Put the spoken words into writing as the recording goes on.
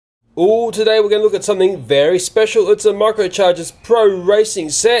Oh, today we're going to look at something very special. It's a Microchargers Pro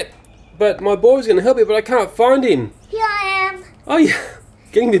Racing set. But my boy's going to help me, but I can't find him. Here I am. Oh yeah,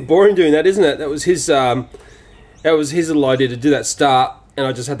 getting a bit boring doing that, isn't it? That was his little idea to do that start, and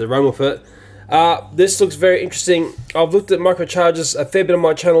I just had to run with it. This looks very interesting. I've looked at Microchargers a fair bit on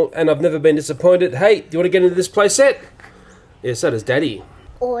my channel, and I've never been disappointed. Hey, do you want to get into this playset? Yeah, so does Daddy.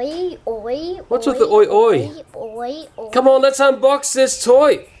 Oi, oi. What's with the oi, oi? Oi, oi. Come on, let's unbox this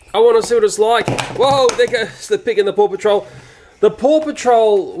toy. I want to see what it's like. Whoa, there goes the pig and the Paw Patrol. The Paw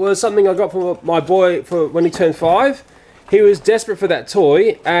Patrol was something I got from my boy for when he turned 5. He was desperate for that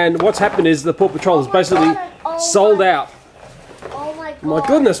toy, and what's happened is the Paw Patrol is basically sold out. Oh my god. My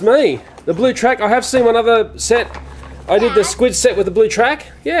goodness me. The blue track, I have seen one other set. I did the squid set with the blue track.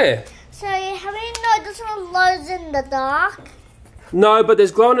 Yeah. So have you noticed one glows in the dark? No, but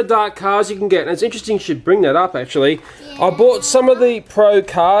there's glow-in-the-dark cars you can get, and it's interesting you should bring that up, actually. Yeah. I bought some of the Pro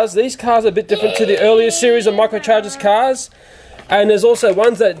cars. These cars are a bit different to the earlier series of Microchargers cars. And there's also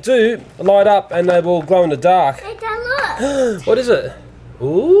ones that do light up and they will glow in the dark. Hey, Dad, look! What is it?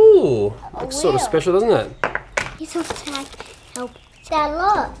 Ooh, looks sort of special, doesn't it? He's off tag. Help. Dad,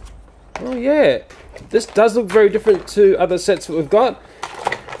 look! Oh yeah, this does look very different to other sets that we've got.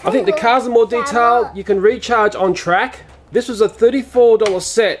 I think the cars are more detailed. You can recharge on track. This was a $34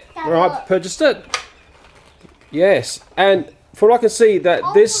 set where I purchased it. Yes, and from what I can see, that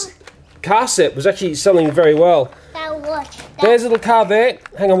this car set was actually selling very well. There's a little car there.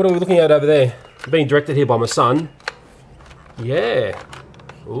 Hang on, what are we looking at over there? Being directed here by my son. Yeah.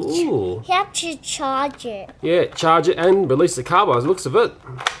 Ooh. You have to charge it. Yeah, charge it and release the car by the looks of it.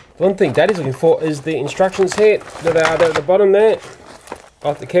 One thing Daddy's looking for is the instructions here. There they are there at the bottom there.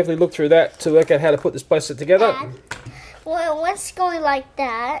 I'll have to carefully look through that to work out how to put this playset together. Dad, well, it's going like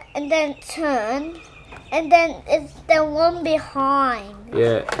that, and then turn, and then it's the one behind.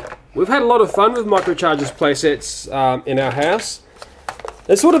 Yeah. We've had a lot of fun with Microchargers playsets in our house.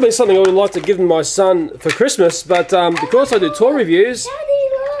 It's sort of been something I would like to give my son for Christmas, but because I do toy reviews, Daddy,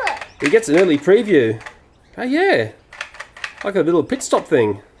 look. he gets an early preview. Oh yeah, like a little pit stop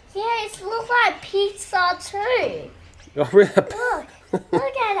thing. Yeah, it looks like pizza too. Oh, really? Look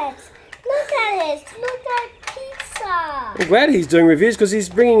at it. Look at it. Look at pizza. I'm glad he's doing reviews because he's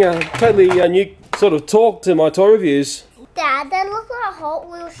bringing a totally new sort of talk to my toy reviews. Dad, that looks like a Hot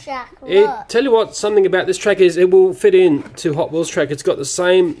Wheels track. Look. Tell you what, something about this track is it will fit in to Hot Wheels track. It's got the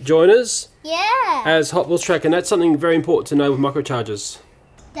same joiners as Hot Wheels track, and that's something very important to know with Microchargers.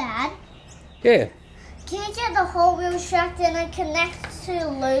 Dad? Yeah? Can you get the Hot Wheels track and it connects to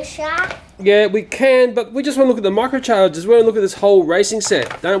Lou Shack? Yeah, we can, but we just want to look at the Microchargers. We want to look at this whole racing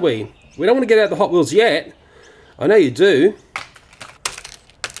set, don't we? We don't want to get out the Hot Wheels yet. I know you do.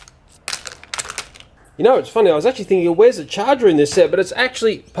 You know, it's funny, I was actually thinking, where's the charger in this set? But it's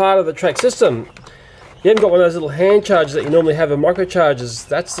actually part of the track system. You haven't got one of those little hand chargers that you normally have in Microchargers.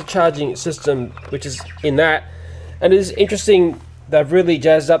 That's the charging system, which is in that. And it is interesting, they've really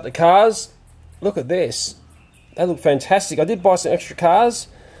jazzed up the cars. Look at this. They look fantastic. I did buy some extra cars,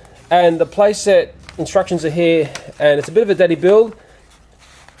 and the playset instructions are here, and it's a bit of a daddy build.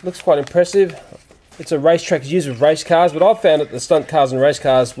 Looks quite impressive. It's a racetrack used with race cars, but I've found that the stunt cars and race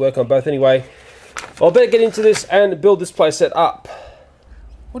cars work on both anyway. Well, I better get into this and build this playset up.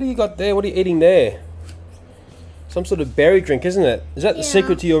 What do you got there? What are you eating there? Some sort of berry drink, isn't it? Is that the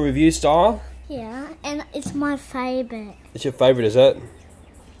secret to your review style? Yeah, and it's my favourite. It's your favourite, is it?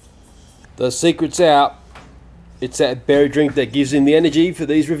 The secret's out. It's that berry drink that gives him the energy for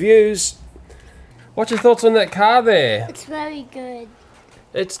these reviews. What's your thoughts on that car there? It's very good.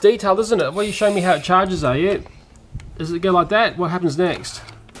 It's detailed, isn't it? Well, you show me how it charges, are you? Does it go like that? What happens next?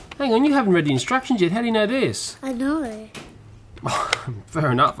 Hang on, you haven't read the instructions yet. How do you know this? I know.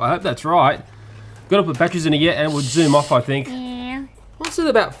 Fair enough. I hope that's right. Got to put batteries in it yet, and it would zoom off, I think. Yeah. What's it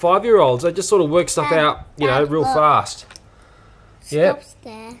about 5-year-olds? They just sort of work stuff out, you know, real fast. Stops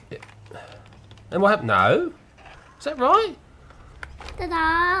there. Yep. And what happened? No. Is that right?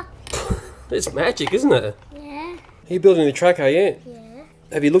 Ta-da! It's magic, isn't it? Yeah. Are you building the track, are you? Yeah.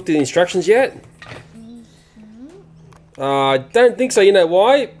 Have you looked at the instructions yet? I don't think so. You know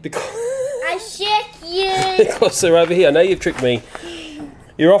why? Because I tricked you. because they're over here. I know you've tricked me.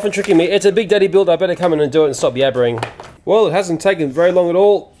 You're often tricking me. It's a big daddy build. I better come in and do it and stop yabbering. Well, it hasn't taken very long at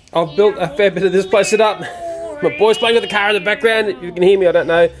all. I've built a fair bit of this place up. My boy's playing with the car in the background. If you can hear me, I don't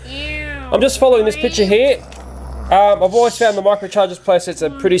know. I'm just following this picture here. I've always found the Microchargers playsets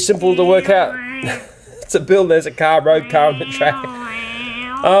are pretty simple to work out. It's a build. There's a car, road car on the track.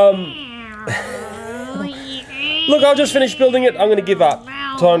 Look, I'll just finish building it. I'm going to give up.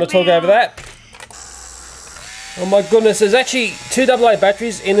 Time to talk over that. Oh my goodness, there's actually 2 AA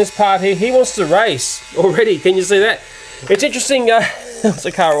batteries in this part here. He wants to race already. Can you see that? It's interesting. There's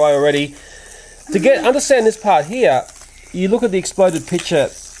a car away already. To understand this part here, you look at the exploded picture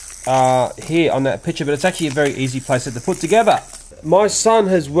here on that picture, but it's actually a very easy playset to put together. My son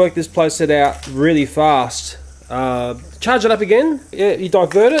has worked this playset out really fast. Charge it up again. Yeah, you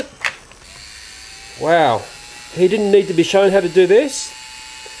divert it. Wow. He didn't need to be shown how to do this.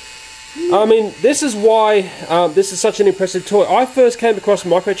 I mean, this is why this is such an impressive toy. I first came across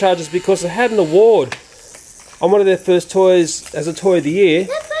microchargers because they had an award on one of their first toys as a toy of the year.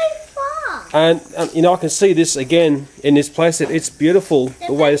 They're very fun. And you know, I can see this again in this playset. It's beautiful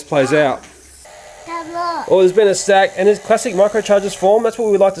the way this plays out. Oh, there's been a stack, and in classic microchargers form, that's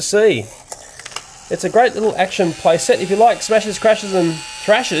what we like to see. It's a great little action playset. If you like smashes, crashes, and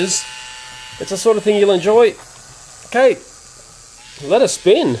thrashes, it's the sort of thing you'll enjoy. Okay, let us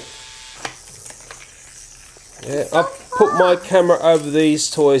spin. Yeah, I've put my camera over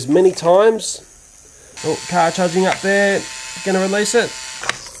these toys many times. Oh, car charging up there. Gonna release it.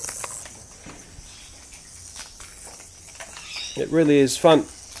 It really is fun.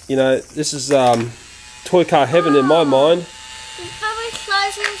 You know, this is toy car heaven in my mind. It's very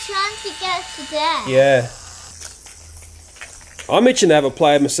close and trying to get to there. Yeah. I'm itching to have a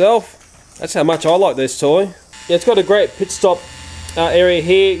play myself. That's how much I like this toy. Yeah, it's got a great pit stop area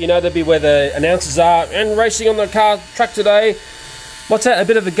here. You know, that'd be where the announcers are. And racing on the track today. What's that? A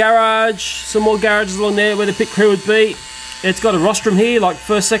bit of a garage. Some more garages along there where the pit crew would be. It's got a rostrum here, like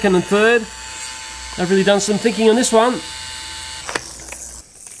first, second and third. I've really done some thinking on this one.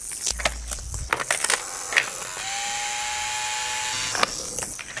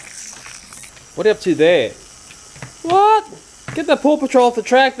 What are you up to there? What? Get the Paw Patrol off the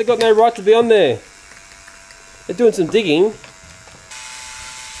track. They've got no right to be on there. They're doing some digging.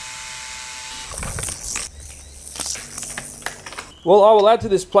 Well, I will add to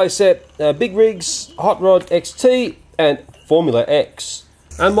this playset Big Rigs, Hot Rod XT and Formula X.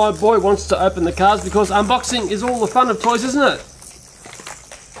 And my boy wants to open the cars because unboxing is all the fun of toys, isn't it?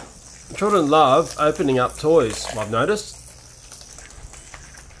 Children love opening up toys, I've noticed.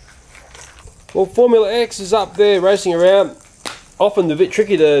 Well, Formula X is up there racing around. Often a bit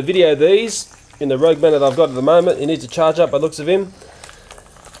tricky to video these in the Rogue Man that I've got at the moment. He needs to charge up by the looks of him.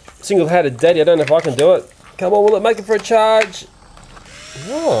 Single-handed daddy, I don't know if I can do it. Come on, will it make it for a charge?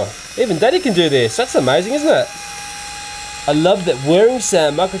 Oh, even daddy can do this. That's amazing, isn't it? I love that whirring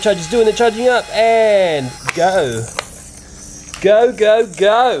sound. Microcharger's doing the charging up and go. Go, go,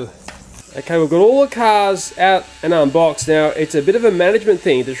 go. Okay, we've got all the cars out and unboxed now. It's a bit of a management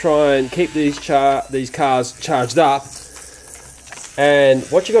thing to try and keep these cars charged up. And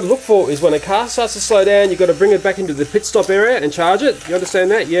what you've got to look for is when a car starts to slow down, you've got to bring it back into the pit stop area and charge it. You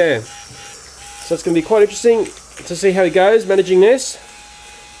understand that? Yeah. So it's going to be quite interesting to see how he goes managing this.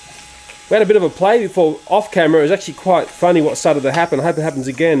 We had a bit of a play before off camera. It was actually quite funny what started to happen. I hope it happens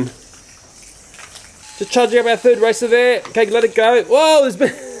again. Just charging up our third racer there. Okay, let it go. Whoa, there's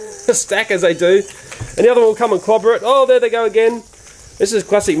been a stack as they do. And the other one will come and clobber it. Oh, there they go again. This is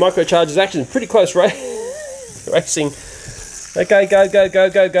classic microchargers action. Pretty close racing. Okay, go, go, go,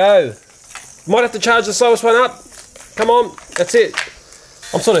 go, go. Might have to charge the slowest one up. Come on, that's it.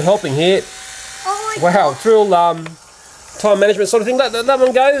 I'm sort of helping here. Oh my wow, God. thrill time management sort of thing. Let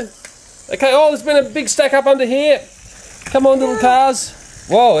one go. Okay, oh, there's been a big stack up under here. Come on, little cars.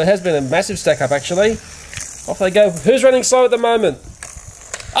 Whoa, it has been a massive stack up actually. Off they go. Who's running slow at the moment?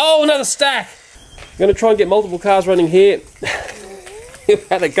 Oh, another stack. I'm going to try and get multiple cars running here. We've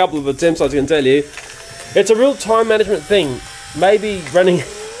had a couple of attempts, I can tell you. It's a real time management thing. Maybe running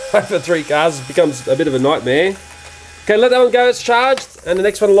over 3 cars becomes a bit of a nightmare. Okay, let that one go, it's charged. And the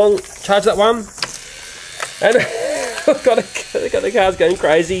next one along, charge that one. And we've got the cars going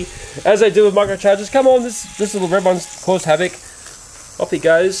crazy, as they do with microchargers. Come on, this little red one's caused havoc. Off he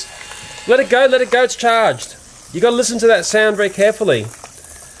goes. Let it go, it's charged. You've got to listen to that sound very carefully.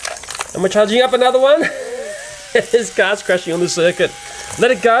 And we're charging up another one. There's cars crashing on the circuit.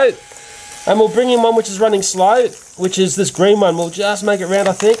 Let it go. And we'll bring in one which is running slow, which is this green one. We'll just make it round,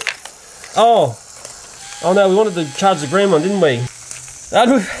 I think. Oh no, we wanted to charge the green one, didn't we?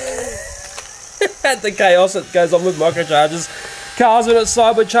 At the chaos that goes on with microchargers. Cars on its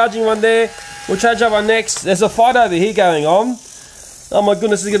side, we're charging one there. We'll charge up one next. There's a fight over here going on. Oh my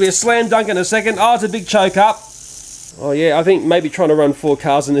goodness, there's going to be a slam dunk in a second. Oh, it's a big choke up. Oh yeah, I think maybe trying to run 4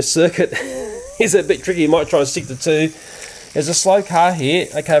 cars in this circuit is a bit tricky. You might try and stick to 2. There's a slow car here.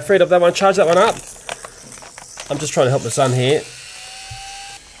 Okay, I freed up that one, charge that one up. I'm just trying to help the son here.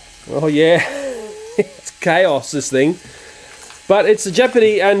 Oh yeah, it's chaos, this thing. But it's the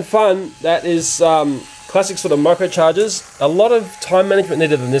jeopardy and fun that is Classic sort of microchargers. A lot of time management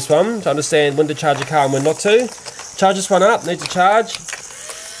needed in this one to understand when to charge a car and when not to. Charge this one up, need to charge.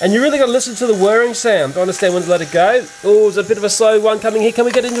 And you really got to listen to the whirring sound to understand when to let it go. Oh, there's a bit of a slow one coming here. Can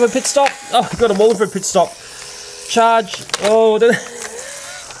we get into a pit stop? Oh, we've got them all in for a pit stop. Charge. Oh,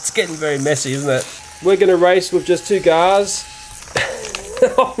 it's getting very messy, isn't it? We're going to race with just 2 cars.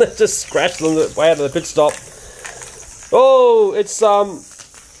 Oh, they just scratched on the way out of the pit stop. Oh,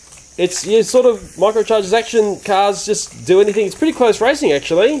 it's yeah, sort of microchargers action cars just do anything. It's pretty close racing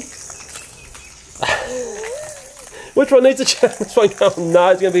actually. Which one needs to change? This one going, no,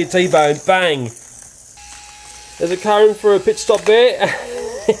 it's going to be a T-bone. Bang. There's a car in for a pit stop there.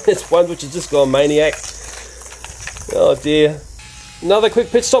 There's one which has just gone maniac. Oh dear. Another quick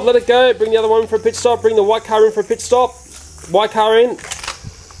pit stop, let it go. Bring the other one for a pit stop. Bring the white car in for a pit stop. White car in.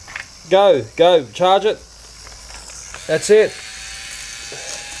 Go, go, charge it. That's it.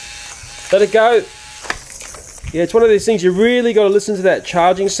 Let it go. Yeah, it's one of these things you really got to listen to that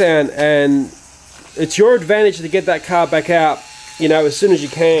charging sound, and it's your advantage to get that car back out, you know, as soon as you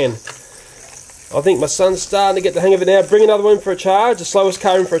can. I think my son's starting to get the hang of it now. Bring another one for a charge, the slowest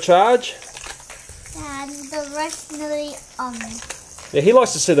car in for a charge. And the rest nearly on. Yeah, he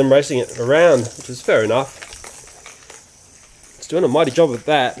likes to see them racing it around, which is fair enough. It's doing a mighty job of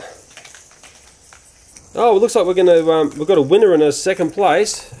that. Oh, it looks like we're gonna we've got a winner in a second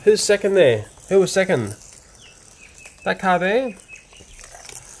place. Who's second there? Who was second? That car there.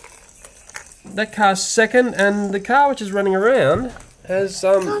 That car's second, and the car which is running around has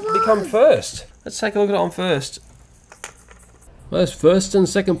become first. Let's take a look at it on first. Well, that's first and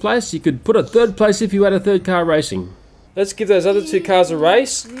second place. You could put a third place if you had a third car racing. Let's give those other 2 cars a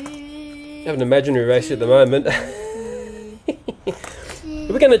race. Have an imaginary race at the moment. If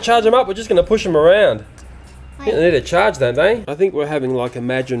we're going to charge them up, we're just going to push them around. I think they need a charge, don't they? I think we're having like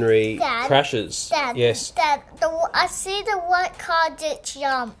imaginary crashes. Dad, yes. Dad, I see the white car did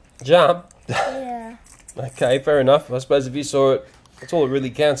jump. Jump? Yeah. Okay, fair enough. I suppose if you saw it, that's all that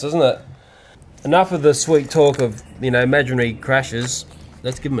really counts, isn't it? Enough of the sweet talk of, you know, imaginary crashes.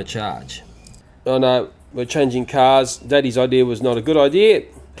 Let's give them a charge. Oh no, we're changing cars. Daddy's idea was not a good idea,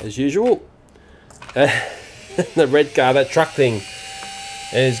 as usual. The red car, that truck thing,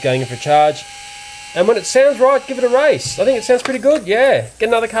 is going in for a charge. And when it sounds right, give it a race. I think it sounds pretty good, yeah. Get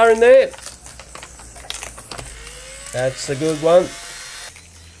another car in there. That's a good one.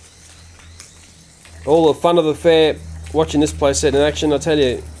 All the fun of the fair watching this playset in action, I tell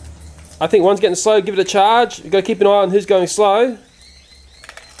you. I think one's getting slow, give it a charge. You've got to keep an eye on who's going slow.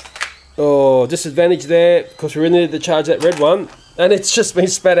 Oh, disadvantage there, because we really needed to charge that red one. And it's just been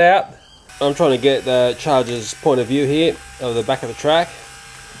spat out. I'm trying to get the charger's point of view here, over the back of the track.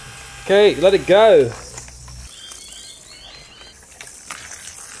 Okay, let it go.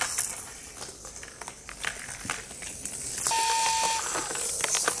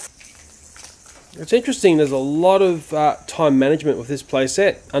 It's interesting, there's a lot of time management with this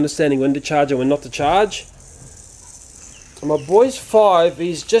playset, understanding when to charge and when not to charge. And my boy's 5,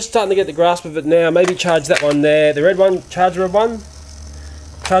 he's just starting to get the grasp of it now. Maybe charge that one there, the red one, charge the red one.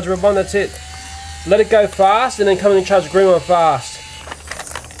 Charge the red one, that's it. Let it go fast and then come in and charge the green one fast.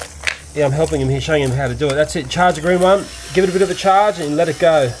 Yeah, I'm helping him here, showing him how to do it. That's it, charge the green one, give it a bit of a charge and let it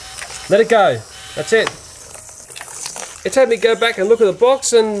go. Let it go, that's it. It's had me go back and look at the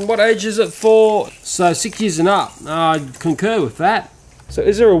box, and what age is it for? So 6 years and up. I concur with that. So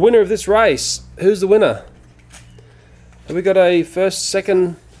is there a winner of this race? Who's the winner? Have we got a first,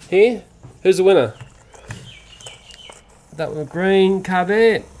 second here? Who's the winner? That one green car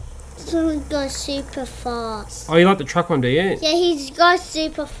there. Someone goes super fast. Oh, you like the truck one, do you? Yeah, he goes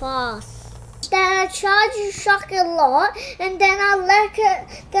super fast. Then I charge the truck a lot, and then I let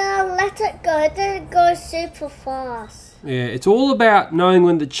it go. Then it goes super fast. Yeah, it's all about knowing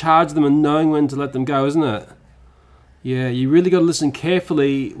when to charge them and knowing when to let them go, isn't it? Yeah, you really got to listen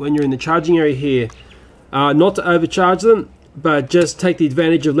carefully when you're in the charging area here. Not to overcharge them, but just take the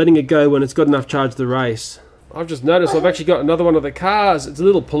advantage of letting it go when it's got enough charge to race. I've just noticed I've actually got another one of the cars. It's a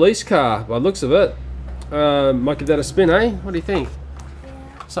little police car by the looks of it. Might give that a spin, eh? What do you think?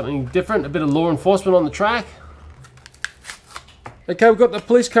 Yeah. Something different, a bit of law enforcement on the track. Okay, we've got the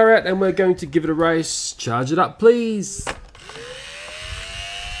police car out and we're going to give it a race. Charge it up, please.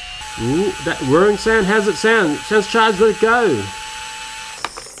 Ooh, that whirring sound, how's it sound? It sounds charged, let it go.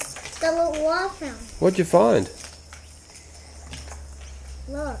 The little waffle. What'd you find?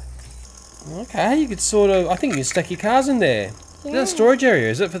 Look. Okay, you could sort of, I think you can stack your cars in there. Yeah. Is that a storage area,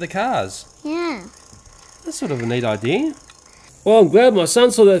 is it, for the cars? Yeah. That's sort of a neat idea. Well, I'm glad my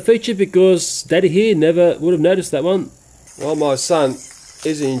son saw that feature because Daddy here never would have noticed that one. Well, my son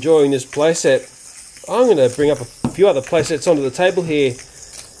is enjoying this playset. I'm going to bring up a few other playsets onto the table here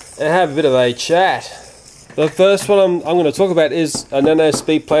and have a bit of a chat. The first one I'm going to talk about is a Nano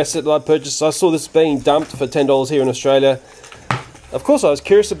Speed playset that I purchased. I saw this being dumped for $10 here in Australia. Of course I was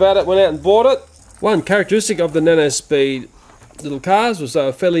curious about it, went out and bought it. One characteristic of the Nano Speed little cars was they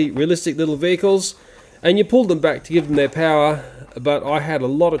were fairly realistic little vehicles, and you pulled them back to give them their power, but I had a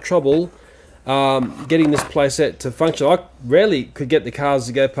lot of trouble getting this playset to function. I rarely could get the cars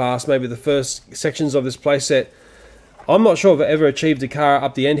to go past maybe the first sections of this playset. I'm not sure if I ever achieved a car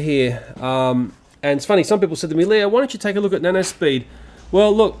up the end here. And it's funny, some people said to me, Leo, why don't you take a look at Nano Speed?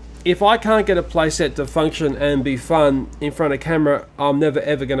 Well, look, if I can't get a playset to function and be fun in front of camera, I'm never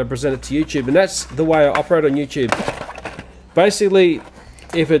ever going to present it to YouTube, and that's the way I operate on YouTube. Basically,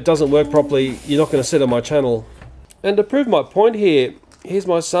 if it doesn't work properly, you're not going to see it on my channel. And to prove my point here, here's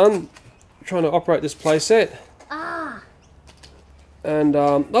my son trying to operate this playset. And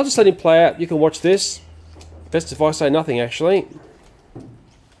I'll just let him play out. You can watch this. Best if I say nothing, actually.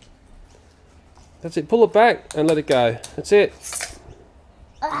 That's it. Pull it back and let it go. That's it.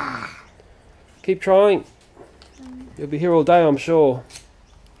 Keep trying. You'll be here all day, I'm sure.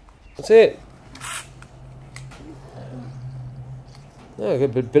 That's it. Oh,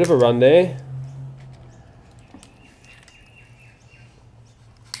 got a bit of a run there.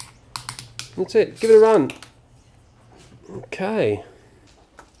 That's it. Give it a run. Okay.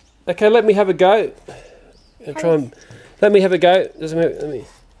 Okay, let me have a go. Let me have a go. Let me.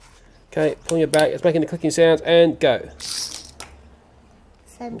 Okay, pulling it back. It's making the clicking sounds and go.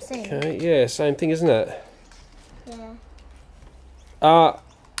 Same thing. Okay, yeah, same thing, isn't it? Yeah.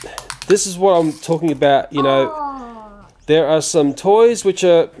 This is what I'm talking about, you know. There are some toys which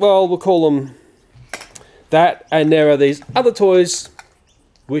are, well, we'll call them that, and there are these other toys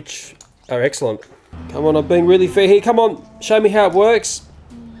which are excellent. Come on, I'm being really fair here. Come on, show me how it works.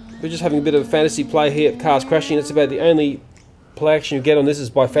 We're just having a bit of a fantasy play here of cars crashing. It's about the only play action you get on this is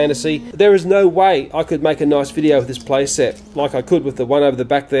by fantasy. There is no way I could make a nice video with this playset like I could with the one over the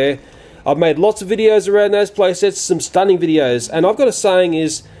back there. I've made lots of videos around those playsets, some stunning videos, and I've got a saying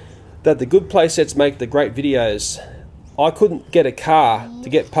is that the good playsets make the great videos. I couldn't get a car to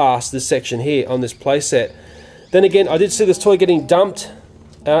get past this section here on this playset. Then again, I did see this toy getting dumped.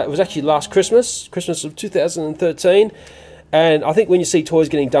 It was actually last Christmas of 2013, and I think when you see toys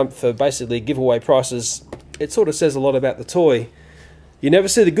getting dumped for basically giveaway prices, it sort of says a lot about the toy. You never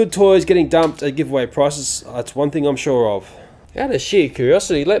see the good toys getting dumped at giveaway prices. That's one thing I'm sure of. Out of sheer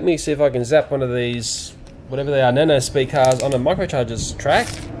curiosity, let me see if I can zap one of these, whatever they are, Nano Speed cars on a microcharger's track.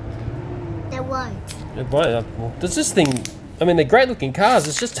 They won't. It won't. Does this thing, I mean, they're great looking cars,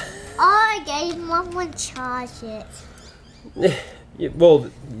 it's just... I gave Mum one charge it. Yeah, well,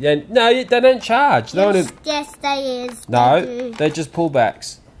 yeah, no, they don't charge. Yes, they is. No, they're just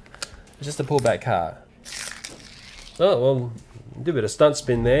pullbacks. It's just a pullback car. Oh, well, do a bit of stunt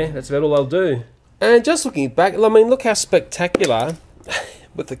spin there. That's about all they'll do. And just looking back, I mean, look how spectacular,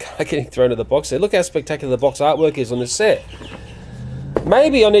 with the car getting thrown to the box there, look how spectacular the box artwork is on this set.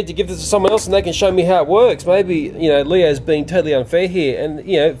 Maybe I need to give this to someone else and they can show me how it works. Maybe, you know, Leo's being totally unfair here. And,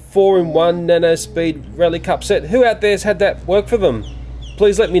 you know, 4-in-1 Nano Speed Rally Cup set. Who out there's had that work for them?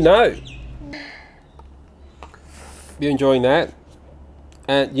 Please let me know. You enjoying that?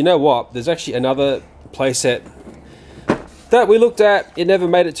 And you know what? There's actually another playset that we looked at. It never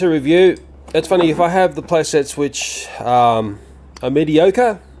made it to review. It's funny, if I have the playsets which are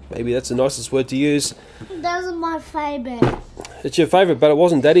mediocre, maybe that's the nicest word to use. Those are my favourite. It's your favourite, but it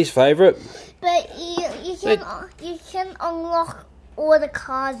wasn't Daddy's favourite. But you can unlock all the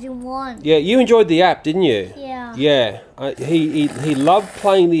cars you want. Yeah, you enjoyed the app, didn't you? Yeah. Yeah, he loved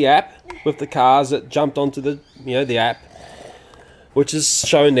playing the app with the cars that jumped onto the the app, which is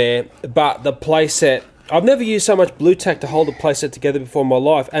shown there. But the playset, I've never used so much blue tack to hold a playset together before in my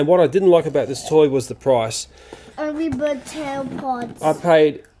life. And what I didn't like about this toy was the price. Angry Bird tail pods. I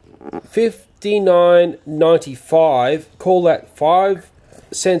paid $59.95. Call that 5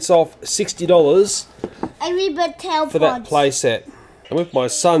 cents off $60 Angry Bird tail for that playset. And with my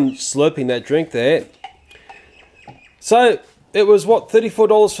son slurping that drink there. So it was what,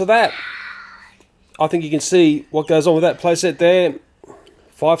 $34 for that. I think you can see what goes on with that playset there.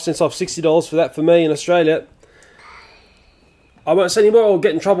 5 cents off $60 for that for me in Australia. I won't say anymore, I'll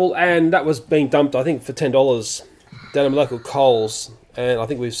get in trouble, and that was being dumped, I think, for $10 down at my local Coles. And I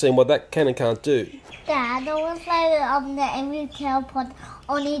think we've seen what that can and can't do. Dad, I want to play the Angry Tail Pod,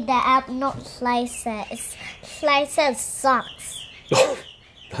 only the app, not Playset. Playset sucks.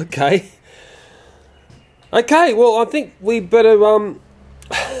 Okay. Okay, well, I think we better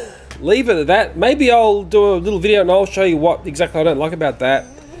leave it at that. Maybe I'll do a little video and I'll show you what exactly I don't like about that.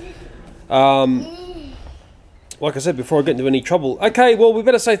 like I said before I get into any trouble. Okay, well, we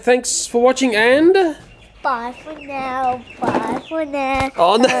better say thanks for watching and... Bye for now. Bye for now.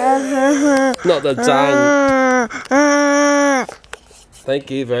 Oh, no. Not the tongue. Thank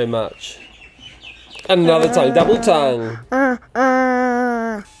you very much. And another tongue, double tongue.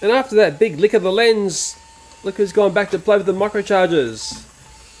 And after that big lick of the lens, look who's gone back to play with the microchargers.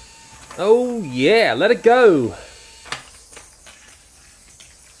 Oh yeah, let it go.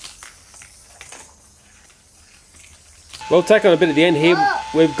 We'll tack on a bit at the end here.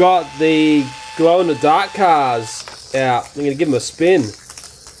 We've got the glow-in-the-dark cars out. I'm going to give them a spin.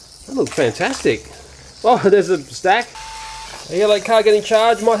 That looks fantastic. Oh, there's a stack. A yellow car getting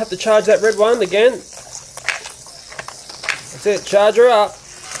charged. Might have to charge that red one again. That's it. Charge her up.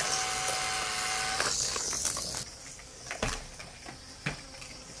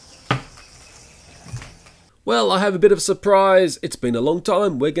 Well, I have a bit of a surprise. It's been a long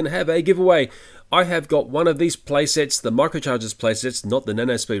time. We're going to have a giveaway. I have got one of these playsets, the microchargers playsets, not the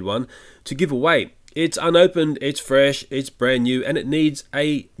nano speed one, to give away. It's unopened, it's fresh, it's brand new, and it needs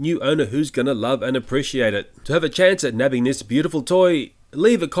a new owner who's going to love and appreciate it. To have a chance at nabbing this beautiful toy,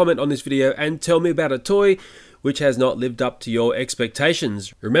 leave a comment on this video and tell me about a toy which has not lived up to your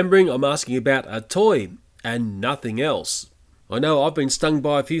expectations. Remembering I'm asking about a toy and nothing else. I know I've been stung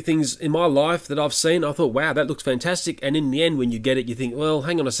by a few things in my life that I've seen. I thought, wow, that looks fantastic. And in the end, when you get it, you think, well,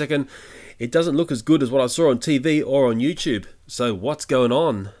 hang on a second. It doesn't look as good as what I saw on TV or on YouTube. So what's going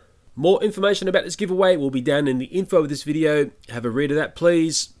on? More information about this giveaway will be down in the info of this video. Have a read of that,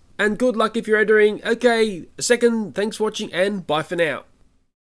 please. And good luck if you're entering. Okay, thanks for watching and bye for now.